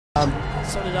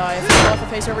So did I. I fell off of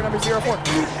face server number 04.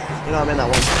 You know I'm in that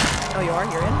one. Oh, you are?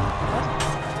 You're in?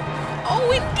 What?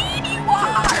 Oh, indeed you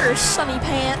are, Sunny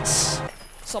Pants.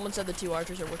 Someone said the two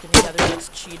archers are working together. That's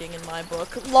cheating in my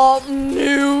book. Lol,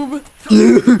 noob.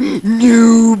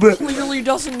 Noob. Clearly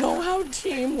doesn't know how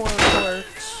teamwork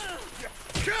works.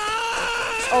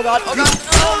 Oh god, oh god,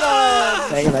 oh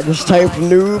god! Dang it, I just typed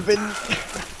noob and...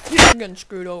 You're getting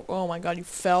screwed over. Oh my god, you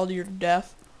fell to your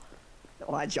death. No,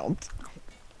 I jumped.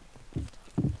 I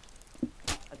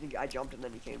think I jumped and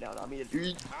then he came down on me and...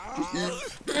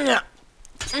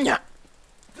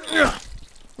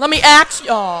 Let me ask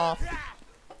y'all.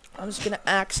 I was gonna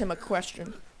ask him a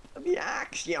question. Let me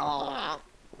ask y'all.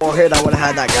 Well, here, I would've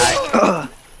had that guy.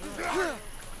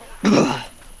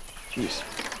 Jeez.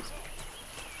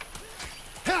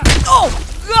 Oh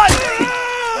god!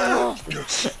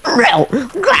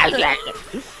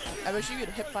 I wish you could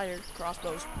hip fire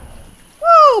crossbows.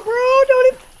 Whoa, bro,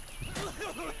 don't it?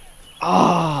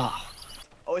 Ah.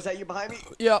 Oh, is that you behind me?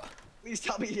 Yeah. Please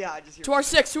tell me, yeah, I just hear. To our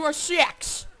six.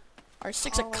 Our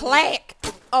six o'clock.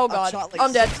 Oh god, like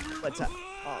I'm dead. Let's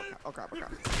oh crap.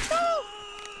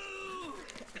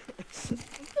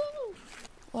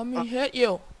 Let me hit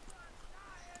you.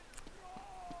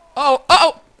 Oh,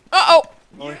 uh-oh, uh-oh.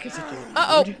 Mark is a dude.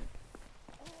 Uh-oh.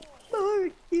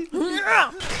 Mark is a dude.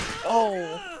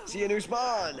 Oh. See a new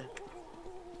spawn. I'm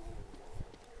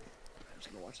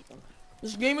just gonna watch it though.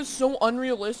 This game is so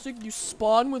unrealistic. You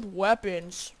spawn with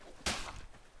weapons.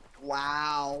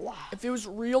 Wow. If it was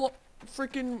real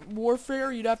freaking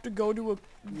warfare, you'd have to go to a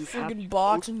freaking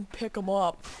box and pick them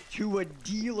up. To a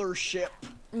dealership.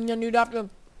 And then you'd have to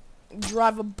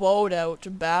drive a boat out to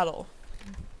battle.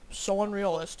 So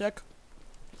unrealistic.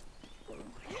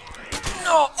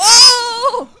 No!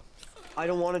 Oh! I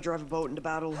don't want to drive a boat into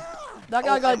battle. That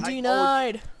guy got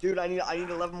denied. Dude, I need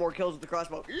 11 more kills with the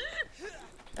crossbow.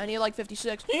 I need like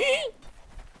 56.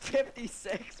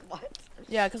 56? What?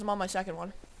 Yeah, because I'm on my second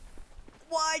one.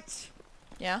 What?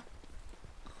 Yeah.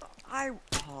 You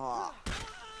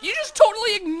just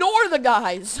totally ignore the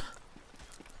guys.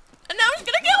 And now he's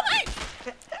gonna kill me!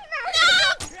 No!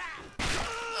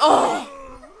 Oh!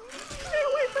 Stay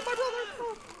away from my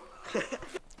brother!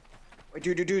 Wait,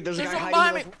 dude, there's a guy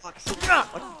hiding in those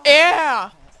rocks. Yeah!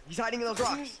 He's hiding in those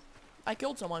rocks. I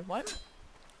killed someone. What?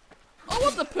 Oh,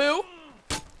 what the poo?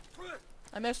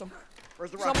 I missed him.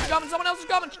 Where's the rock? Someone's coming, someone else is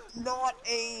coming! Not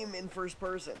aim in first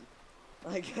person.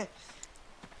 Like,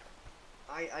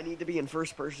 I need to be in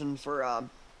first person for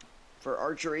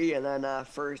archery, and then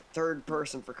for third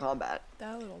person for combat.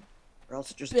 That little Or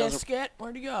else it just biscuit.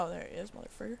 Where'd he go? There he is,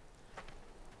 motherfucker.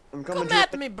 I'm coming Come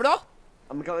at me, bro.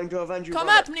 I'm going to avenge you. Come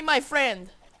at me, my friend.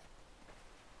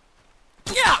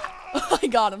 Yeah! I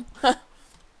got him.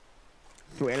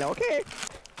 Well, okay.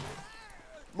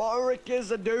 Marek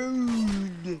is a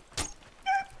dude.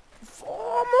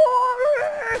 For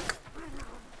Marek!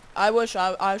 I wish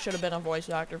I should have been a voice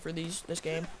actor for this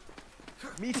game.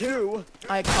 Me too.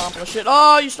 I accomplished it.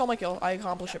 Oh, you stole my kill. I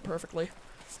accomplished it perfectly.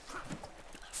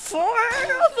 Further!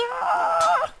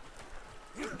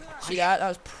 See that? That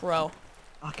was pro.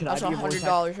 Oh, That's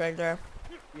 $100 right there.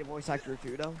 Be a voice actor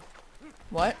too, though.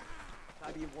 What? Can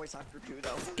I be a voice actor too,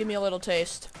 though? Give me a little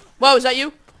taste. Whoa, is that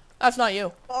you? That's not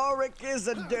you. Marek is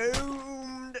a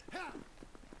doomed.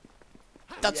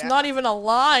 That's not even a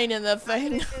line in the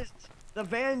thing. The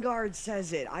Vanguard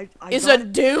says it. Is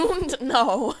it doomed?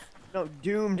 No. No,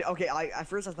 doomed. Okay, at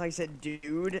first I thought you said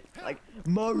dude. Like,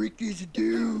 Marek is a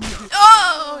dude.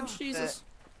 Oh, Jesus.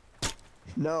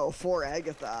 No, for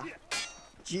Agatha.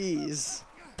 Jeez.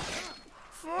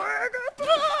 For Agatha!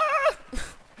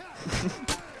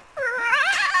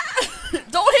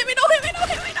 Don't hit me, don't hit me, don't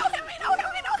hit me, don't hit me, don't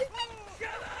hit me, don't hit me.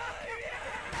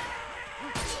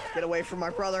 Get away from my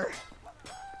brother.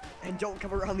 And don't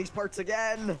come around these parts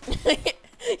again.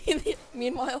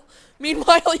 Meanwhile,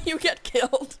 you get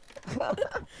killed.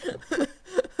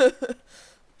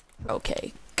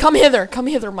 Okay. Come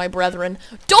hither, my brethren.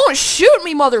 Don't shoot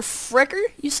me, mother fricker.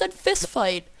 You said fist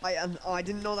fight. I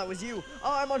didn't know that was you.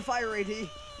 Oh, I'm on fire, AD.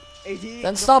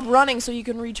 Then stop running so you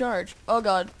can recharge. Oh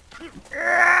god.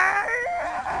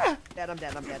 Dead, I'm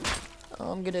dead.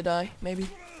 Oh, I'm gonna die, maybe.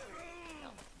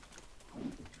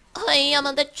 I am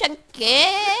the chunky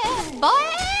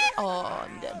boy. Oh,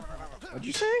 I'm dead. What'd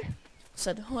you say?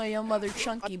 Said, hiya, mother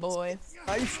chunky boy.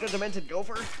 I should have demented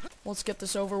gopher. Let's get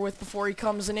this over with before he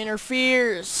comes and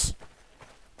interferes.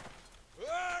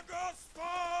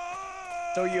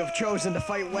 So you have chosen to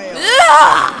fight whale.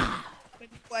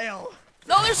 Whale.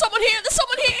 No, there's someone here! There's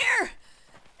someone here!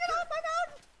 Get off my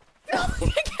mountain!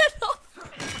 Get off!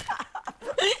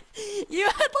 You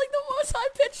had like the most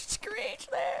high-pitched screech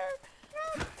there.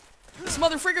 This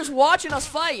motherfucker's watching us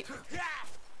fight.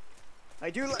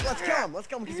 Hey, dude, let's kill him. Let's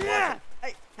kill him because he's watching.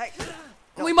 Hey, hey.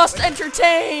 No, We must wait.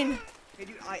 entertain. Hey,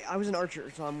 dude, I was an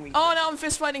archer, so I'm weak. Oh, now I'm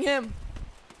fist fighting him.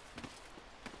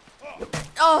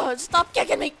 Oh, stop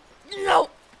kicking me. No.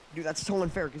 Dude, that's so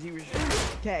unfair because he was.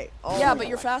 Okay. Oh, Yeah, but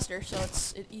you're faster, so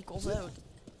it equals out.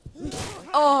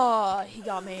 Oh, he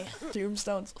got me.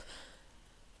 Tombstones.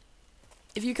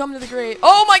 If you come to the grave,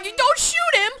 oh my! Don't shoot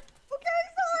him. Okay,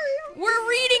 sorry. We're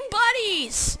reading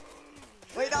buddies.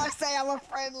 Wait, I say I'm a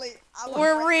friendly.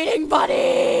 We're reading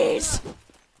buddies.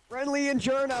 Friendly and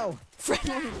journo.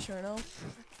 Friendly Cherno.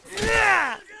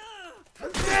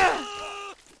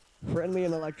 Friendly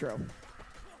and electro.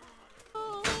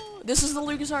 This is the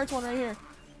LucasArts one right here.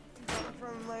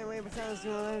 From my way, but sounds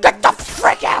doing. Get the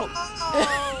frick out!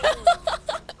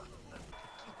 Oh.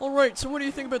 Alright, so what do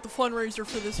you think about the fundraiser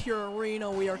for this here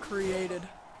arena we are created?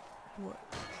 What?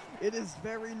 It is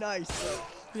very nice.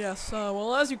 Yes,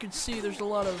 well as you can see there's a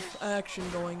lot of action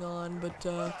going on, but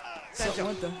so,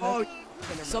 what the heck? Oh,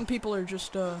 Some people are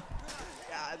just the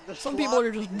some people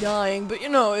are just dying, but you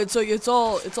know, it's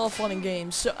all fun and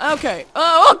games. So okay.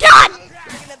 Oh god! looking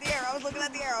at the air. I was looking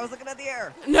at the air. I was looking at the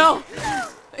air. No!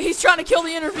 He's trying to kill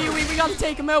the interviewee. We gotta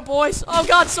take him out, boys. Oh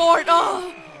god, sword!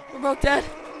 Oh! We're both dead.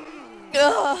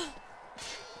 Ugh.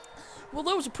 Well,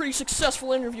 that was a pretty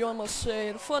successful interview, I must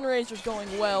say. The fundraiser's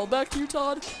going well. Back to you,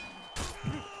 Todd.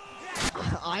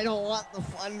 I don't want the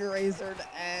fundraiser to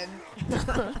end.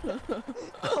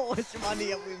 How much money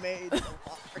have we made so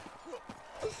far?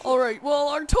 Alright, well,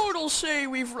 our totals say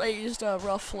we've raised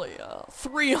roughly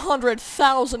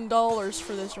 $300,000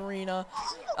 for this arena.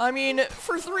 I mean,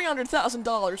 for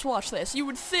 $300,000, watch this. You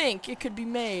would think it could be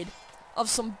made of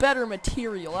some better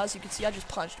material. As you can see, I just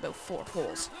punched about 4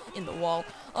 holes in the wall.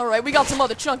 Alright, we got some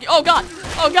other chunky. Oh god!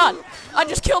 Oh god! I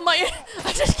just killed my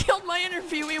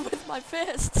interviewee with my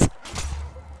fists.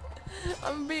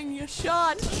 I'm being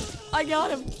shot. I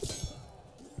got him.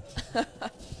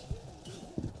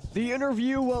 The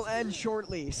interview will end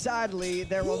shortly. Sadly,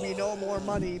 there will be no more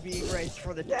money being raised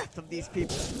for the death of these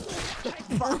people.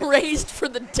 Raised for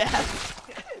the death.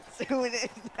 Tune in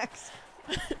next.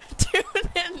 Tune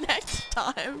in next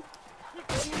time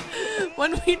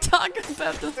when we talk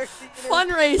about the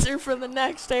fundraiser for the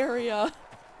next area.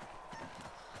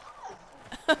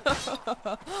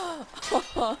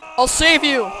 I'll save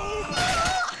you.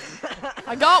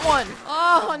 I got one.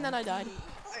 Oh, and then I died.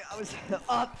 I was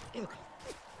up.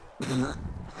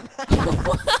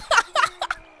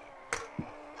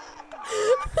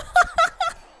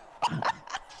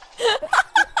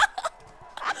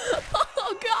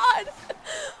 Oh god!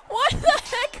 What the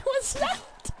heck was that?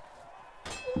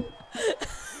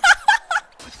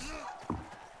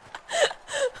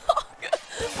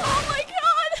 Oh my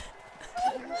god!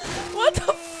 What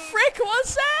the frick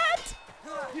was that?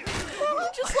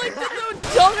 Just like the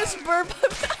dumbest burp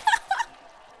I've had.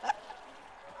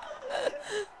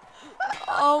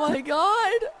 Oh my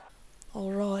god!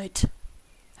 Alright,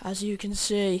 as you can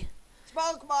see,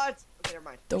 Smoke mods. Okay, never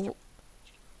mind. the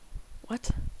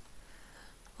what?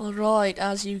 Alright,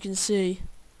 as you can see,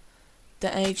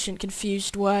 the ancient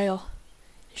confused whale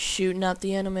is shooting at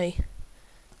the enemy.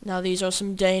 Now these are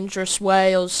some dangerous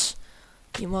whales.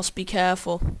 You must be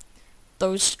careful.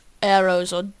 Those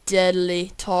arrows are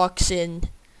deadly toxin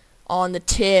on the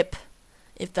tip.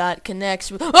 If that connects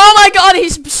with— oh my god,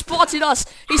 he's spotted us!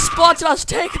 He spotted us!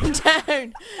 Take him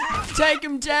down! Take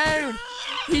him down!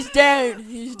 He's down!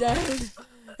 He's down!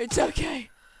 It's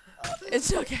okay.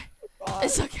 It's okay.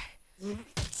 It's okay.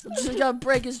 Just gotta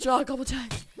break his jaw a couple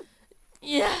times.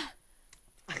 Yeah.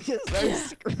 I just started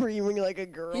screaming like a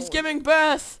girl. He's giving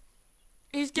birth.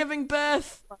 He's giving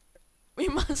birth. We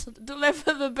must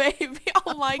deliver the baby.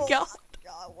 Oh my god.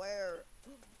 God, where?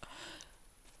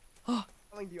 Oh.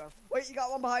 Coming to you. Wait, you got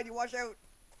one behind you. Watch out.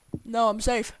 No, I'm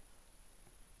safe.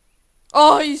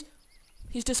 Oh, he's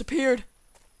disappeared.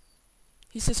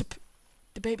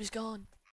 The baby's gone.